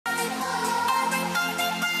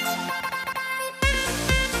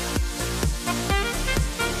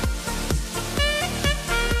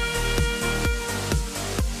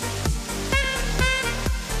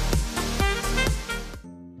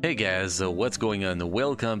guys, what's going on?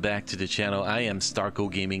 Welcome back to the channel. I am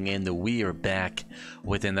Starco Gaming and we are back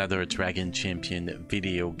with another Dragon Champion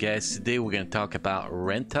video. Guys, today we're going to talk about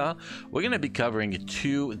Rantha. We're going to be covering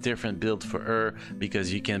two different builds for her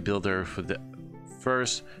because you can build her for the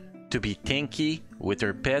first to be tanky with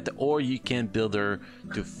her pet, or you can build her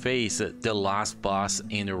to face the last boss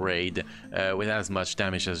in a raid with as much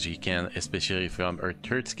damage as you can, especially from her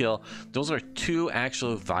third skill. Those are two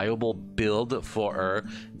actual viable build for her.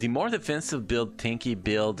 The more defensive build, tanky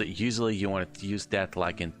build, usually you want to use that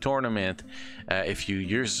like in tournament. If you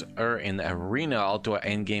use her in arena, although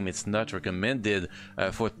end game it's not recommended.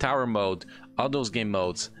 For tower mode, all those game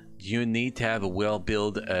modes, you need to have a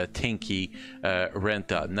well-built tanky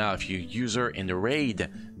Rantha. Now if you use her in the raid,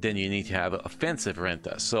 then you need to have an offensive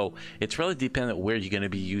Rantha. So it's really dependent where you're going to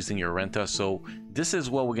be using your Rantha. So this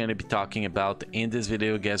is what we're going to be talking about in this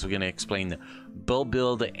video, guys. We're going to explain both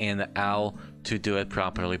build and how to do it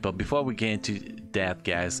properly. But before we get into that,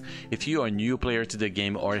 guys, if you are a new player to the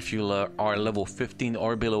game, or if you are level 15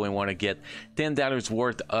 or below and want to get $10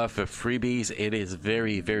 worth of freebies, it is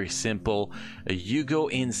very simple. You go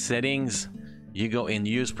in settings, you go in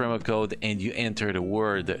use promo code, and you enter the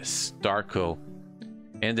word Starco,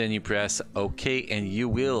 and then you press OK, and you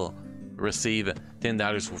will receive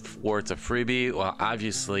 $10 worth of freebie. Well,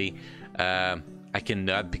 obviously I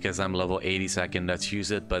cannot because I'm level 80, so I cannot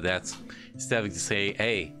use it, but that's instead of to say,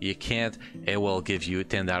 hey, you can't, it will give you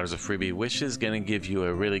 $10 of freebie, which is gonna give you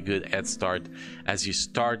a really good head start as you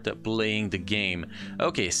start playing the game.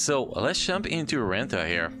 Okay, so let's jump into Rantha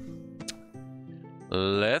here.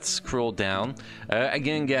 Let's scroll down.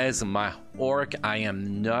 Again, guys, my orc, I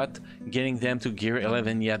am not getting them to gear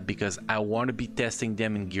 11 yet because I want to be testing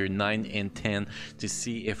them in gear 9 and 10 to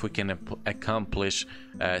see if we can accomplish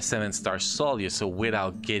 7-star Solia, so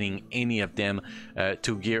without getting any of them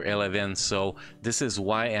to gear 11. So this is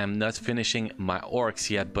why I'm not finishing my orcs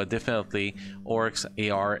yet, but definitely orcs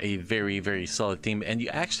are a very solid team, and you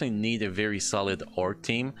actually need a very solid orc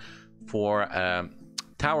team for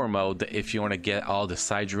tower mode if you want to get all the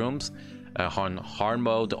side rooms on hard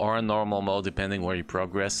mode or on normal mode, depending where you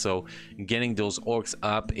progress. So getting those orcs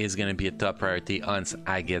up is going to be a top priority once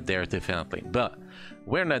I get there, definitely. But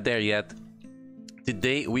we're not there yet.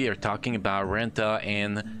 Today we are talking about Rantha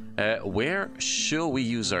and where should we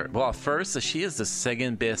use her. Well, first, she is the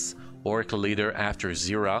second best orc leader after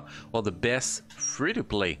Zira, well, the best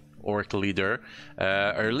free-to-play orc leader.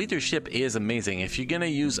 Her leadership is amazing. If you're gonna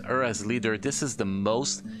use her as leader, this is the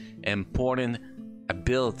most important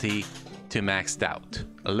ability to max out.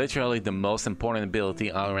 Literally the most important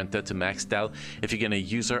ability on Rantha to max out if you're gonna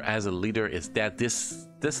use her as a leader, is that this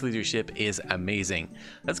leadership is amazing.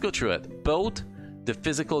 Let's go through it. Both the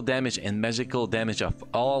physical damage and magical damage of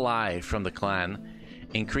all allies from the clan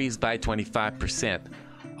increased by 25%.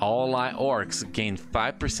 All ally orcs gain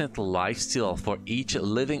 5% lifesteal for each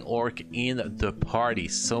living orc in the party.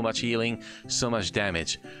 So much healing, so much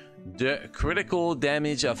damage. The critical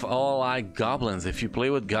damage of all ally goblins, if you play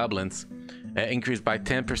with goblins, increased by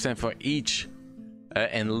 10% for each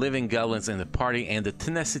and living goblins in the party, and the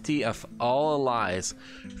tenacity of all allies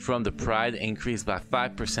from the pride increased by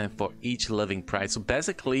 5% for each living pride. So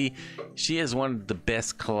basically she is one of the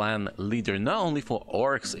best clan leader, not only for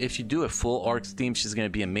orcs. If you do a full orcs team, she's going to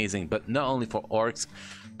be amazing, but not only for orcs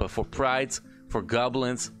but for prides, for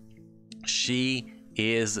goblins, she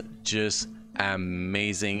is just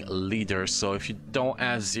amazing leader. So if you don't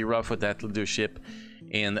have Zero for that leadership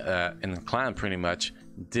in clan, pretty much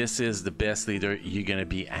this is the best leader you're gonna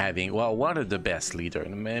be having. Well, one of the best leader,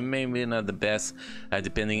 maybe not the best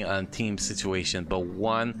depending on team situation, but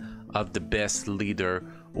one of the best leader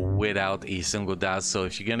without a single doubt. So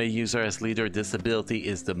if you're gonna use her as leader, this ability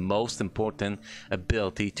is the most important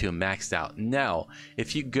ability to max out. Now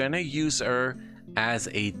if you're gonna use her as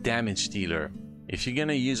a damage dealer,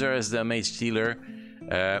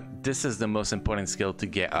 this is the most important skill to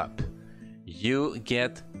get up. You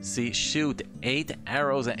get, shoot 8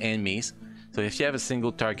 arrows at enemies. So if you have a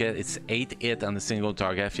single target, it's 8 hits on the single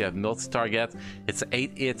target. If you have multi-target, it's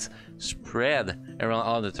 8 hits spread around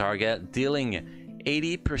all the target, dealing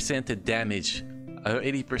 80% damage,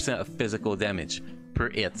 80% of physical damage per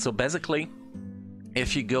hit. So basically,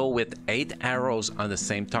 if you go with 8 arrows on the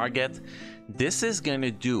same target, this is going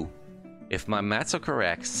to do, if my maths are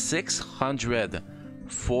correct,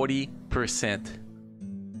 640%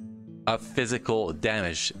 of physical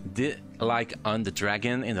damage. Like on the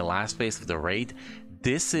dragon in the last phase of the raid,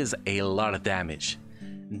 this is a lot of damage.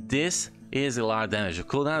 This is a lot of damage. The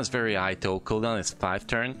cooldown is very high though. Cooldown is 5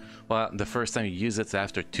 turns. Well, the first time you use it's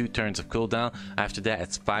after 2 turns of cooldown. After that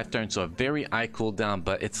it's 5 turns, so a very high cooldown,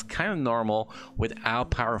 but it's kind of normal with how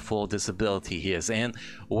powerful this ability is. And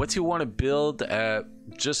what you want to build,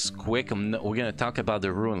 just quick, we're going to talk about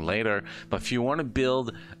the rune later, but if you want to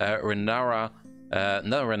build Renara,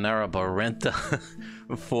 not Renara, but Rantha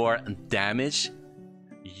for damage,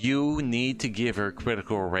 you need to give her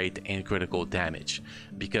critical rate and critical damage,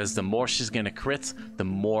 because the more she's gonna crit, the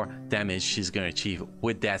more damage she's gonna achieve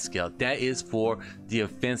with that skill. That is for the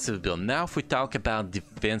offensive build. Now if we talk about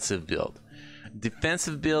defensive build,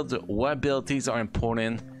 what abilities are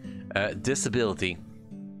important? This ability,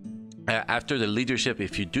 after the leadership,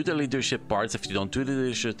 if you do the leadership parts, if you don't do the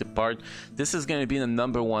leadership part, this is going to be the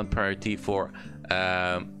 #1 priority for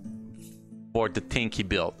the tanky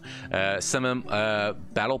build. Summon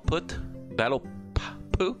battle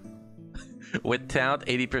poo without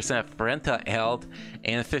 80% of Rantha health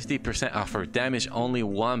and 50% of her damage. Only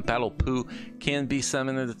one battle poo can be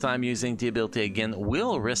summoned at a time. Using the ability again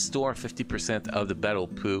will restore 50% of the battle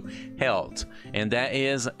poo health, and that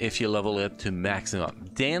is if you level it to maximum.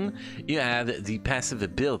 Then you have the passive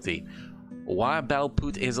ability. While battle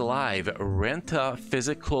poo is alive, Rantha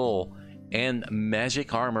physical and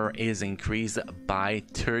magic armor is increased by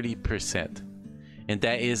 30%, and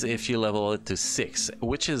that is if you level it to 6,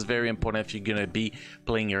 which is very important if you're gonna be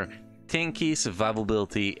playing your tanky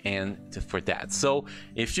survivability and for that. So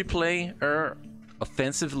if you play her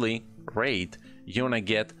offensively raid, you wanna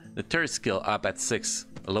get the third skill up at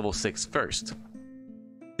level 6 first.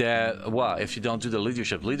 Well, if you don't do the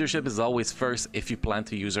leadership is always first if you plan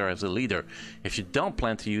to use her as a leader. If you don't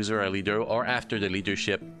plan to use her as a leader, or after the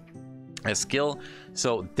leadership, a skill,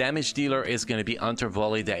 so damage dealer is going to be Hunter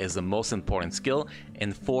Volley. That is the most important skill.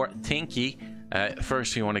 And for tanky,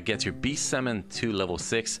 first you want to get your beast summon to level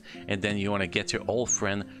 6, and then you want to get your old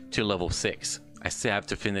friend to level 6. I still have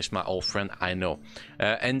to finish my old friend, I know.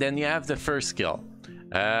 And then you have the first skill.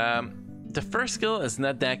 The first skill is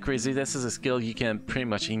not that crazy. This is a skill you can pretty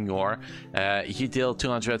much ignore. You deal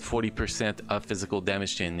 240% of physical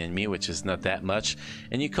damage to an enemy, which is not that much,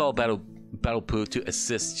 and you call battle poo to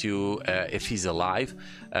assist you if he's alive,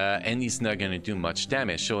 and he's not going to do much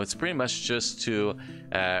damage. So it's pretty much just to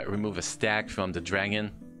remove a stack from the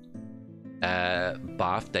dragon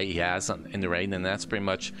buff that he has in the raid, and that's pretty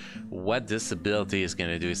much what this ability is going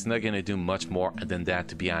to do. It's not going to do much more than that,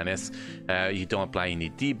 to be honest. You don't apply any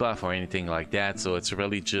debuff or anything like that, so it's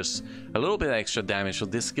really just a little bit extra damage. So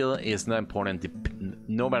this skill is not important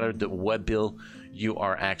no matter what build you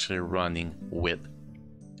are actually running with.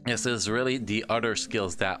 This is really the other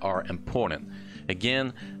skills that are important.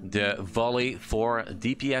 Again, the volley for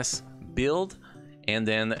DPS build, and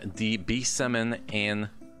then the beast summon and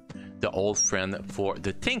the old friend for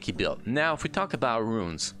the tanky build. Now if we talk about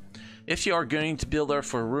runes, if you are going to build her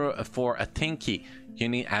for a tanky, you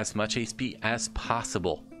need as much HP as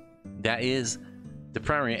possible. That is the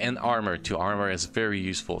primary, and armor too. Armor is very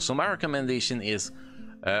useful, so my recommendation is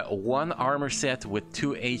 1 armor set with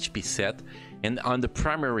 2 HP set. And on the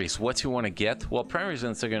primaries, what you want to get, well, primaries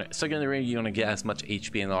and secondary, you want to get as much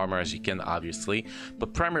HP and armor as you can, obviously.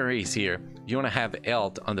 But primaries here, you want to have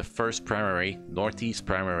health on the first primary, northeast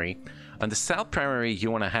primary. On the south primary,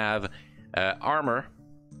 you want to have armor.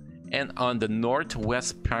 And on the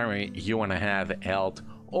northwest primary, you want to have health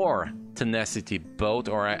or tenacity. Both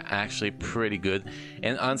are actually pretty good.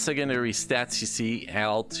 And on secondary stats, you see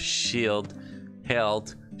health, shield,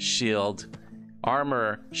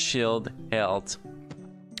 armor, shield, health,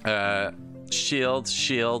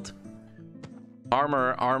 shield,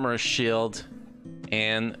 armor, shield,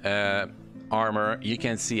 and armor. You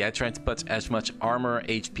can see I tried to put as much armor,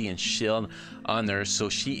 HP, and shield on her, so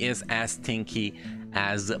she is as tanky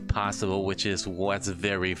as possible, which is what's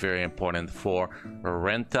very, very important for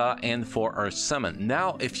Rantha and for her summon.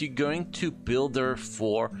 Now, if you're going to build her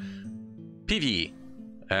for PvE,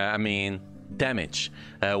 damage,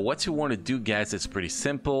 what you want to do, guys, is pretty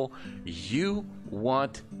simple. You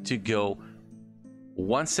want to go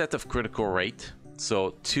 1 set of critical rate,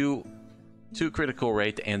 so two critical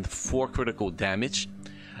rate and 4 critical damage.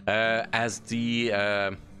 As the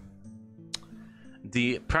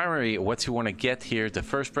primary, what you want to get here, the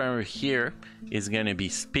first primary here is going to be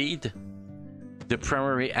speed. The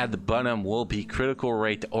primary at the bottom will be critical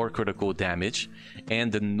rate or critical damage,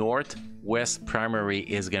 and the northwest primary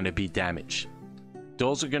is going to be damage.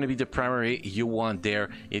 Those are going to be the primary you want there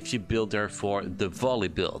if you build her for the volley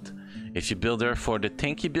build. If you build her for the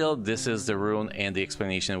tanky build, this is the rune and the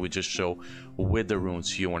explanation we just show with the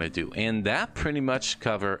runes you want to do, and that pretty much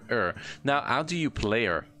cover her. Now, how do you play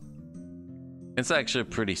her? It's actually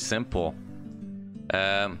pretty simple.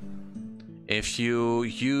 If you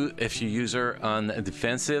use her on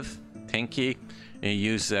defensive, tanky, and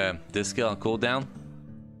you use this skill on cooldown,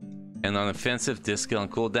 and on offensive, this skill on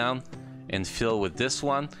cooldown, and fill with this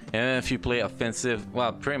one. And if you play offensive,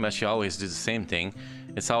 well, pretty much you always do the same thing.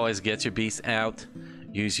 It's always get your beast out,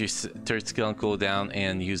 use your third skill on cooldown,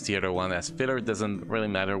 and use the other one as filler. It doesn't really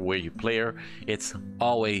matter where you play her. It's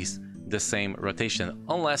always the same rotation,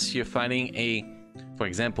 unless you're fighting a, for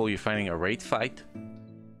example, you're fighting a raid fight,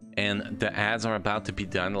 and the ads are about to be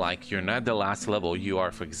done, like you're not the last level, you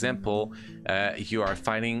are, for example, you are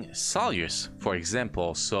fighting Salyus, for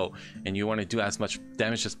example, so, and you want to do as much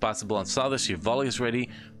damage as possible on Salyus. Your volley is ready,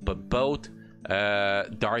 but both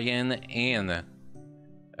Darian and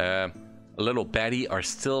little Betty are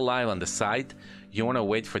still alive on the side. You want to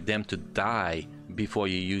wait for them to die before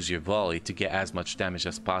you use your volley to get as much damage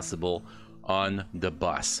as possible on the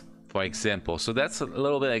boss, for example. So that's a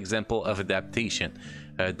little bit example of adaptation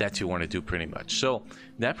that you want to do pretty much. So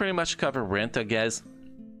that pretty much cover Rantha, guys.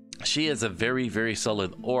 She is a very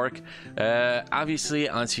solid orc. Obviously,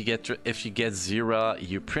 once you get if you get Zira,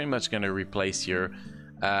 you're pretty much gonna replace your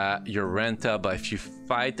Rantha. But if you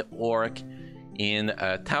fight orc in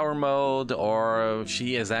tower mode, or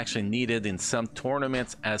she is actually needed in some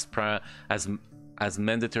tournaments as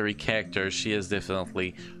mandatory character, she is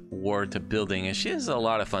definitely worth building, and she is a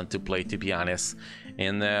lot of fun to play, to be honest.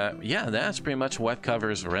 And yeah, that's pretty much what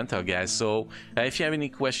covers Rantha, guys. So if you have any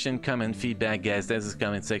question, comment, feedback, guys, there's a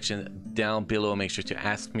comment section down below. Make sure to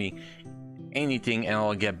ask me anything and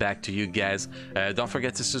I'll get back to you guys. Don't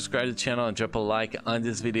forget to subscribe to the channel and drop a like on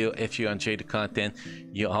this video if you enjoyed the content.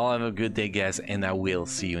 You all have a good day, guys, and I will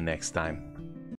see you next time.